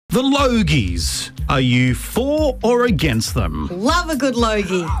The Logies. Are you for or against them? Love a good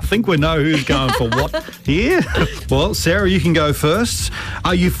Logie. I think we know who's going for what here. Well, Sarah, you can go first.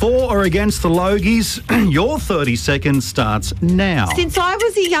 Are you for or against the Logies? Your 30 seconds starts now. Since I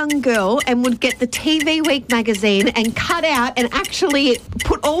was a young girl and would get the TV Week magazine and cut out and actually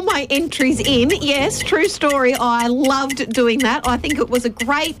put all my entries in, yes, true story, I loved doing that. I think it was a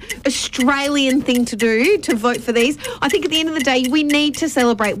great Australian thing to do, to vote for these. I think at the end of the day, we need to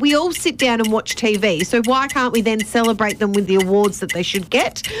celebrate. We all sit down and watch TV, so why can't we then celebrate them with the awards that they should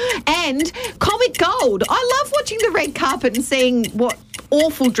get? And Comic Gold. I love watching the red carpet and seeing what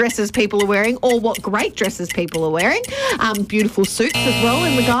awful dresses people are wearing or what great dresses people are wearing. Beautiful suits as well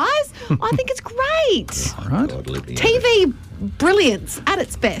in the guys. I think it's great. All right. TV brilliance at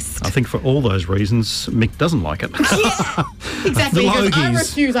its best. I think for all those reasons, Mick doesn't like it. Yeah, exactly. The He goes, I Logies.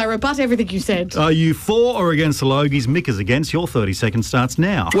 refuse. I rebut everything you said. Are you for or against the Logies? Mick is against. Your 30 seconds starts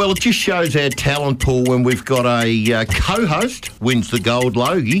now. Well, it just shows our talent pool when we've got a co-host wins the gold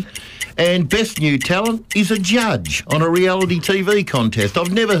Logie, and best new talent is a judge on a reality TV contest.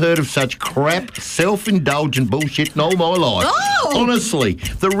 I've never heard of such crap, self-indulgent bullshit in all my life. Oh! Honestly,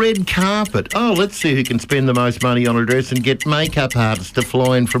 the red carpet. Oh, let's see who can spend the most money on a dress and get makeup artists to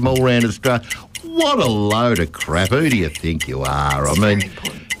fly in from all around Australia. What a load of crap. Who do you think you are? I mean,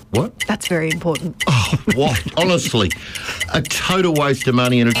 what? That's very important. Oh, what? Honestly, a total waste of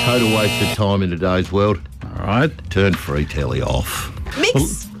money and a total waste of time in today's world. All right. Turn free telly off.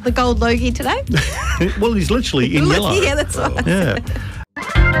 Mix the gold Logie today. Well, he's literally in yellow. Yeah, that's right. Yeah.